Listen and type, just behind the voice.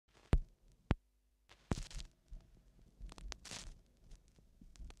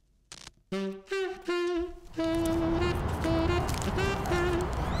Here!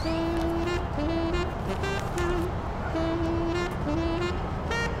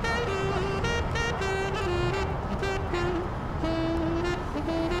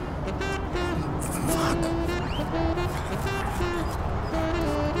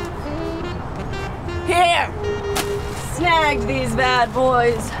 Snagged these bad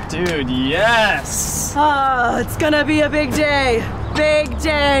boys. Dude, yes! It's gonna be a big day. Big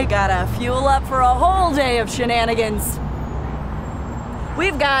day. Gotta fuel up for a whole day of shenanigans.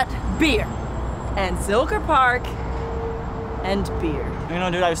 We've got beer, and Silker Park, and beer. You know,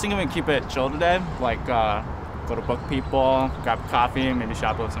 dude, I was thinking we'd keep it chill today. Like, go to Book People, grab coffee, maybe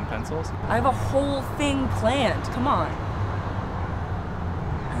shoplift some pencils. I have a whole thing planned. Come on.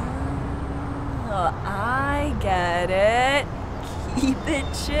 I get it. Keep it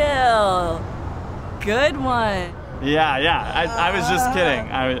chill. Good one. Yeah, I was just kidding.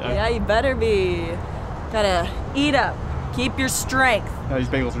 Yeah, you better be. Gotta eat up. Keep your strength. No, these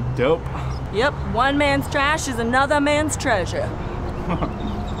bagels are dope. Yep, one man's trash is another man's treasure.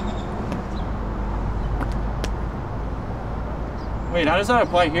 Wait, how does that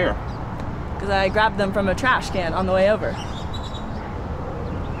apply here? Because I grabbed them from a trash can on the way over.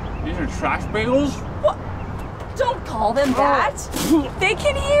 These are trash bagels? What? Don't call them that. They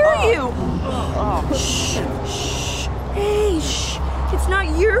can hear you. Shh, shh. Hey, shh. It's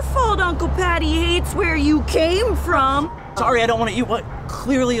not your fault Uncle Patty hates where you came from. Sorry, I don't want to eat what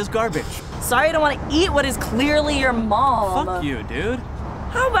clearly is garbage. Sorry, I don't want to eat what is clearly your mom. Fuck you, dude.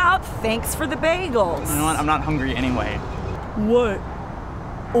 How about thanks for the bagels? You know what? I'm not hungry anyway. What?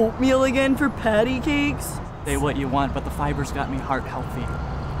 Oatmeal again for patty cakes? Say what you want, but the fibers got me heart healthy.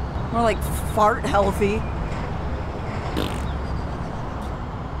 More like fart healthy.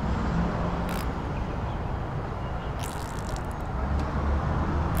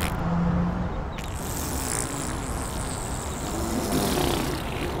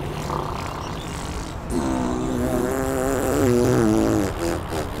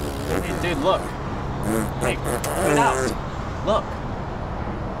 Hey, dude, look. Hey, put it out. Look.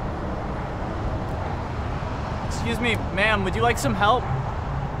 Excuse me, ma'am, would you like some help?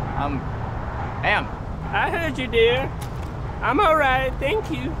 Ma'am. I heard you, dear. I'm all right, thank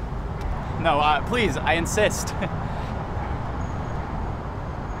you. No, please, I insist.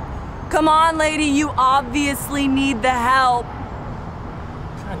 Come on, lady, you obviously need the help.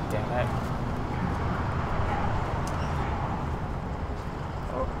 God damn it.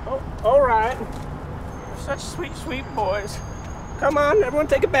 All right. You're such sweet, sweet boys. Come on, everyone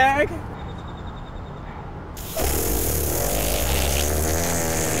take a bag.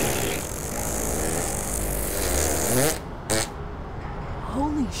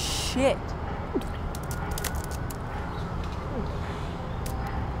 Holy shit.